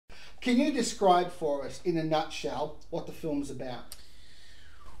Can you describe for us, in a nutshell, what the film's about?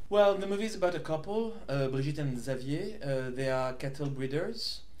 Well, the movie is about a couple, Brigitte and Xavier. They are cattle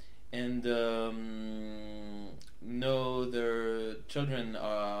breeders, and no, their children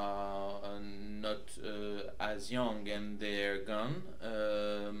are not as young, and they're gone.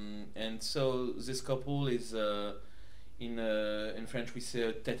 And so this couple is, in French we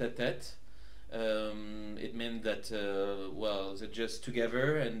say tête-à-tête. It meant that well, they're just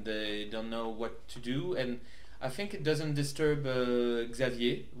together and they don't know what to do, and I think it doesn't disturb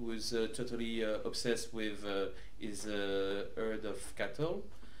Xavier, who is totally obsessed with his herd of cattle,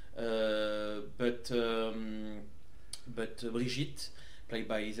 but Brigitte, played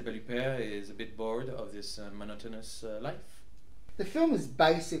by Isabelle Huppert, is a bit bored of this monotonous life. The film is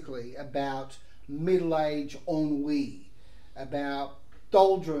basically about middle-age ennui, about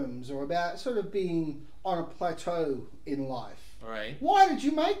doldrums, or about sort of being on a plateau in life. Right. Why did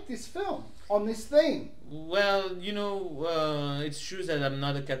you make this film on this theme? Well, you know, it's true that I'm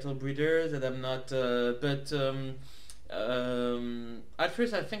not a cattle breeder, that I'm not, but at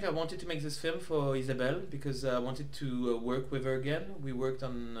first I think I wanted to make this film for Isabelle because I wanted to work with her again. We worked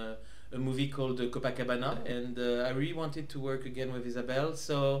on a movie called Copacabana, and I really wanted to work again with Isabelle,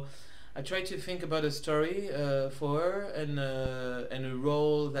 so I tried to think about a story for her and a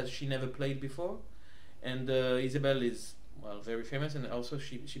role that she never played before. And Isabelle is, well, very famous, and also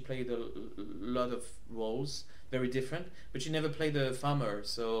she played a lot of roles, very different, but she never played a farmer,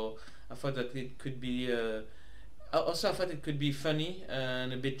 so I thought that it could be also I thought it could be funny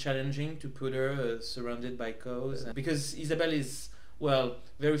and a bit challenging to put her surrounded by cows, because Isabelle is, well,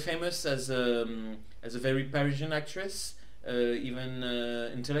 very famous as a very Parisian actress, even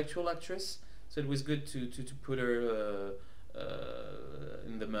intellectual actress, so it was good to put her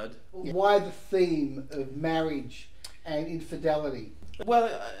in the mud. Why the theme of marriage and infidelity? Well,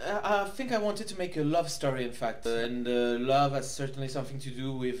 I think I wanted to make a love story, in fact, and love has certainly something to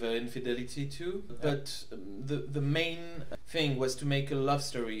do with infidelity too. But the main thing was to make a love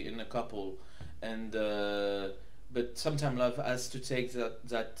story in a couple, and but sometimes love has to take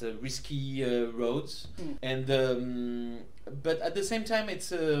that risky roads, and but at the same time,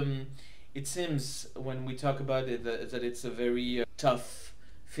 it seems when we talk about it that it's a very tough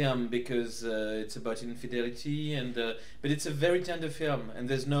film because it's about infidelity, and but it's a very tender film, and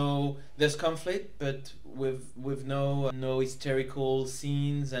there's conflict, but with no hysterical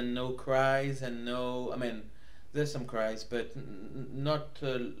scenes and no cries and no, I mean, there's some cries, but not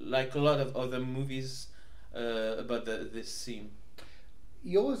like a lot of other movies about this theme.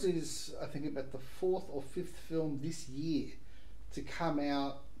 Yours is, I think, about the fourth or fifth film this year to come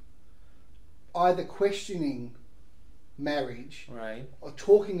out either questioning marriage, right, or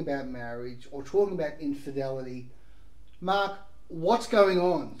talking about marriage, or talking about infidelity. Marc, what's going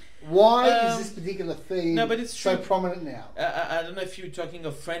on? Why is this particular theme so prominent now? I don't know if you're talking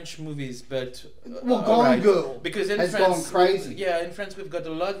of French movies, but well, Gone Girl because in has France, gone crazy. Yeah, in France we've got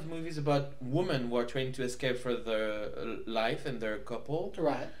a lot of movies about women who are trying to escape from their life and their couple.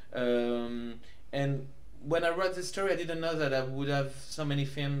 Right. And when I wrote this story, I didn't know that I would have so many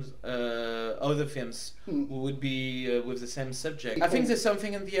films, other films, who would be with the same subject. I think there's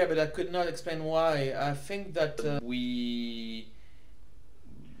something in the air, but I could not explain why. I think that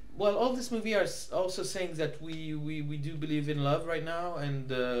well, all this movie are also saying that we do believe in love right now, and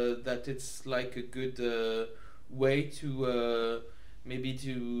that it's like a good way to maybe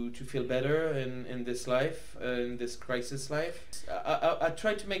to feel better in this life, in this crisis life. I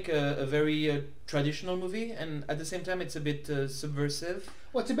tried to make a very traditional movie, and at the same time it's a bit subversive.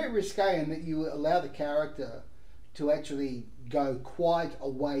 Well, it's a bit risque in that you allow the character to actually go quite a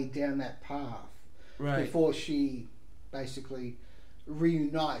way down that path, right, before she basically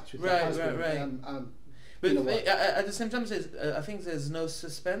reunites with her husband. Right. But at the same time, I think there's no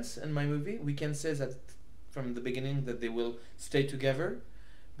suspense in my movie. We can say that from the beginning that they will stay together,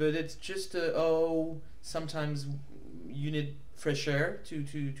 but it's just sometimes you need fresh air to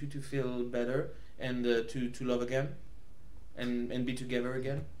feel better, and to love again, and be together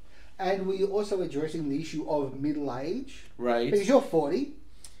again. And we're also addressing the issue of middle age, right? Because you're 40.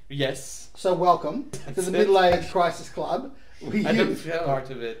 Yes. So welcome to the Middle Age Crisis Club. I don't feel part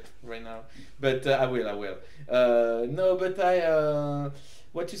of it right now, but I will. No, but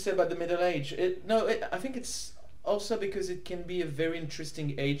what you said about the middle age, I think it's also because it can be a very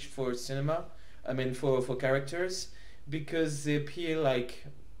interesting age for cinema. I mean, for characters, because they appear like,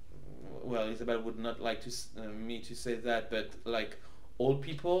 well, Isabelle would not like me to say that, but like old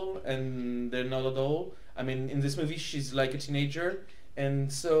people, and they're not at all. I mean, in this movie, she's like a teenager,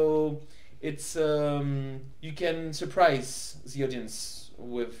 and so it's you can surprise the audience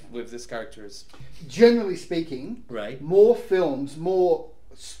with these characters. Generally speaking, Right. more films, more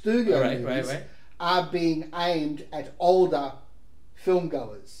studio Right, movies right. are being aimed at older film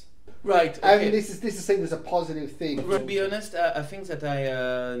goers. Right. Okay. I mean, this is seen as a positive thing. To be honest, I think that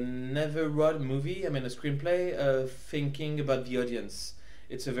I never wrote a movie. I mean, a screenplay, thinking about the audience.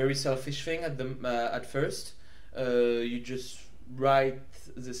 It's a very selfish thing at first. You just write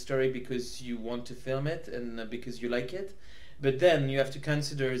the story because you want to film it and because you like it, but then you have to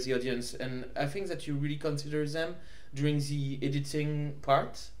consider the audience, and I think that you really consider them during the editing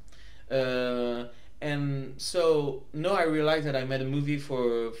part. And so now I realize that I made a movie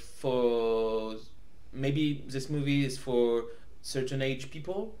for maybe this movie is for certain age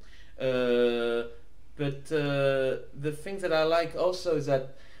people, but the thing that I like also is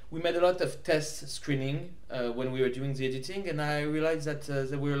that we made a lot of test screening when we were doing the editing, and I realized that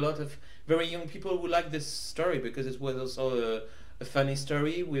there were a lot of very young people who liked this story because it was also a funny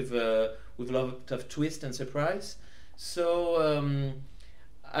story with a lot of twist and surprise. So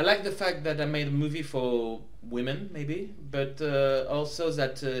I like the fact that I made a movie for women, maybe, but also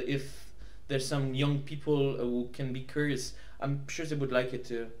that if there's some young people who can be curious, I'm sure they would like it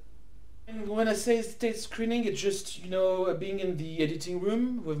too. And when I say stage screening, it's just, being in the editing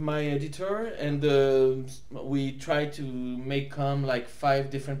room with my editor, and we try to make come like 5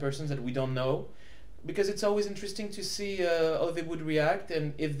 different persons that we don't know, because it's always interesting to see how they would react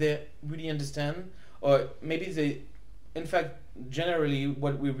and if they really understand, or maybe they, in fact, generally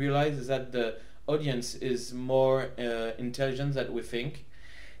what we realize is that the audience is more intelligent than we think.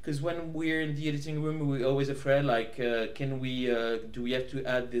 Because when we're in the editing room, we're always afraid, like, can we, do we have to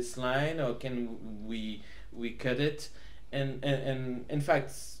add this line, or can we cut it? And in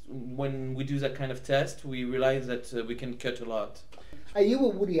fact, when we do that kind of test, we realize that we can cut a lot. Are you a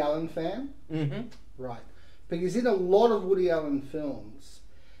Woody Allen fan? Mm-hmm. Right. Because in a lot of Woody Allen films,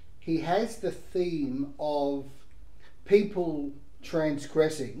 he has the theme of people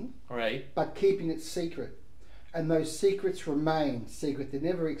transgressing, Right. but keeping it secret. And those secrets remain secret, they're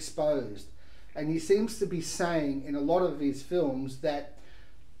never exposed. And he seems to be saying in a lot of his films that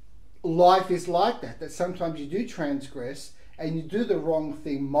life is like that sometimes you do transgress and you do the wrong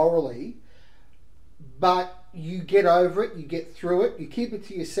thing morally, but you get over it, you get through it, you keep it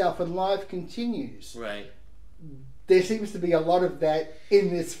to yourself, and life continues. Right. There seems to be a lot of that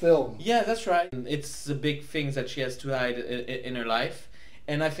in this film. Yeah, that's right. It's the big things that she has to hide in her life,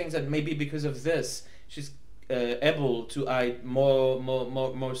 and I think that maybe because of this, she's able to hide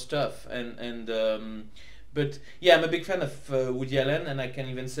more stuff. But yeah, I'm a big fan of Woody Allen, and I can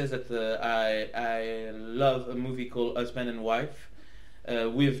even say that I love a movie called Husband and Wife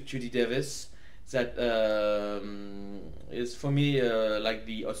with Judy Davis. That is for me like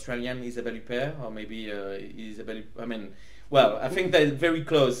the Australian Isabelle Huppert, or maybe Isabelle. I mean, well, I think they're very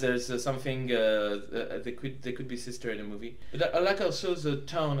close. There's something they could be sister in a movie. But I like also the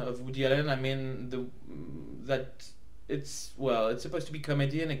tone of Woody Allen. I mean, that it's supposed to be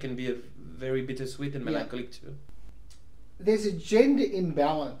comedy, and it can be a very bittersweet and melancholic too. There's a gender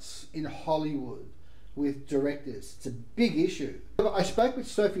imbalance in Hollywood with directors. It's a big issue. I spoke with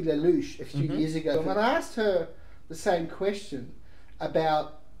Sophie Lelouch a few years ago, and I asked her the same question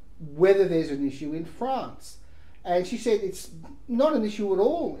about whether there's an issue in France. And she said it's not an issue at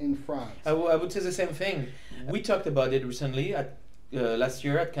all in France. I would say the same thing. We talked about it recently at last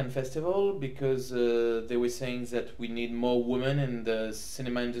year at Cannes Festival, because they were saying that we need more women in the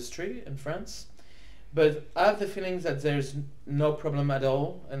cinema industry in France. But I have the feeling that there's no problem at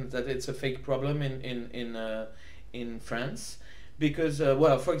all, and that it's a fake problem in France. Because,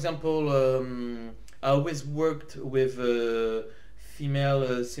 for example, I always worked with a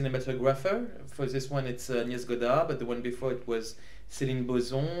female cinematographer. For this one, it's Agnès Godard, but the one before it was Céline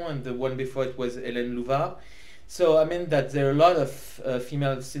Boson, and the one before it was Hélène Louvard. So I mean that there are a lot of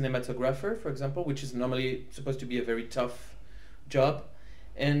female cinematographer, for example, which is normally supposed to be a very tough job.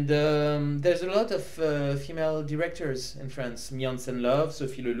 And there's a lot of female directors in France. Mian Love,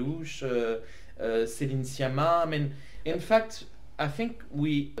 Sophie Lelouch, Céline Sciamma. I mean, in fact, I think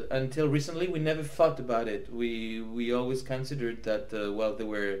until recently, we never thought about it. We always considered that, there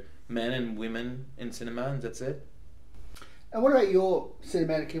were men and women in cinema, and that's it. And what about your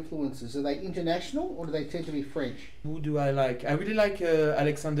cinematic influences? Are they international, or do they tend to be French? Who do I like? I really like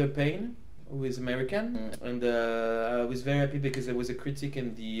Alexander Payne, who is American, and I was very happy because there was a critic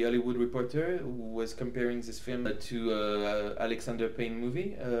in the Hollywood Reporter who was comparing this film to Alexander Payne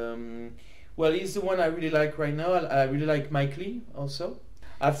movie. He's the one I really like right now. I really like Mike Leigh also.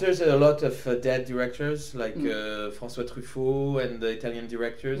 After, there's a lot of dead directors like François Truffaut and the Italian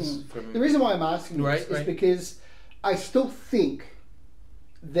directors. The reason why I'm asking this is because I still think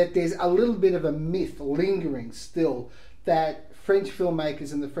that there's a little bit of a myth lingering still that French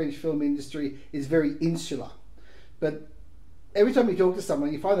filmmakers and the French film industry is very insular. But every time you talk to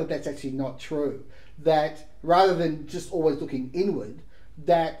someone, you find that that's actually not true. That rather than just always looking inward,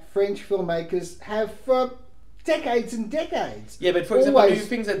 that French filmmakers have for decades and decades. Yeah, but for example, do you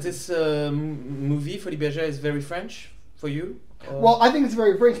think that this movie, Folies Bergere, is very French for you? Or? Well, I think it's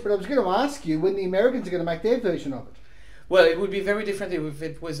very French, but I was going to ask you when the Americans are going to make their version of it. Well, it would be very different if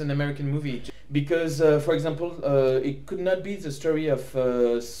it was an American movie. Because, for example, it could not be the story of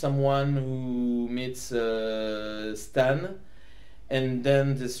someone who meets Stan, and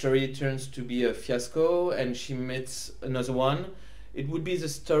then the story turns to be a fiasco, and she meets another one. It would be the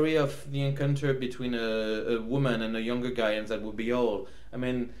story of the encounter between a woman and a younger guy, and that would be all. I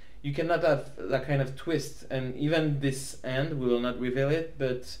mean, you cannot have that kind of twist, and even this end, we will not reveal it,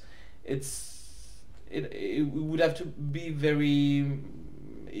 but it would have to be very.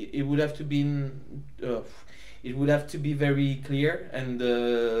 It would have to be. It would have to be very clear and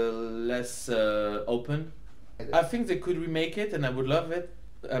less open. I think they could remake it, and I would love it.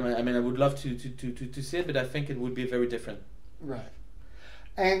 I mean, I would love to see it, but I think it would be very different. Right.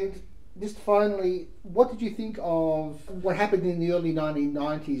 And just finally, what did you think of what happened in the early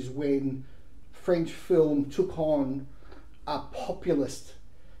 1990s when French film took on a populist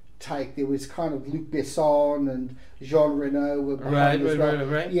take? There was kind of Luc Besson and Jean Reno were behind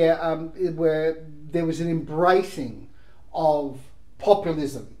right. Yeah, where there was an embracing of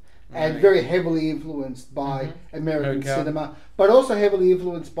populism and very heavily influenced by American cinema, but also heavily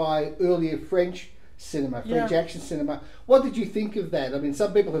influenced by earlier French cinema, French action cinema. What did you think of that? I mean,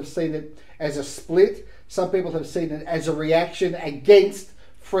 some people have seen it as a split. Some people have seen it as a reaction against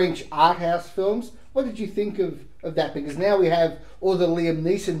French art house films. What did you think of that? Because now we have all the Liam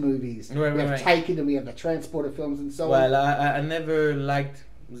Neeson movies. We have Taken, and we have the Transporter films and so on. Well, I never liked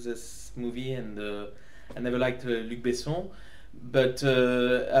this movie, and I never liked Luc Besson. But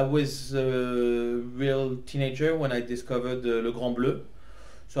I was a real teenager when I discovered Le Grand Bleu.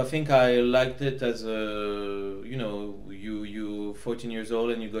 So I think I liked it as you 14 years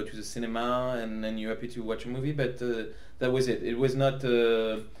old and you go to the cinema and then you're happy to watch a movie, but that was it. It was not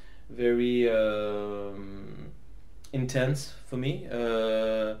very intense for me.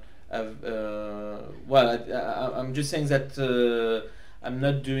 I'm just saying that I'm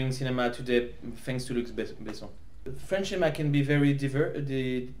not doing cinema today thanks to Luc Besson. French cinema can be very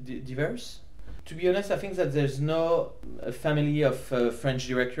diverse. To be honest, I think that there's no family of French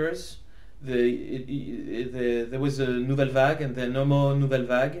directors. There was a Nouvelle Vague, and there are no more Nouvelle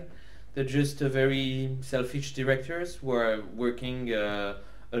Vague. They're just very selfish directors who are working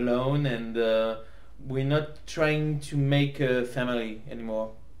alone, and we're not trying to make a family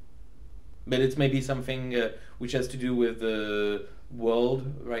anymore. But it's maybe something which has to do with the world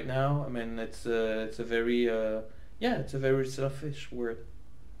right now. I mean, it's a very selfish word.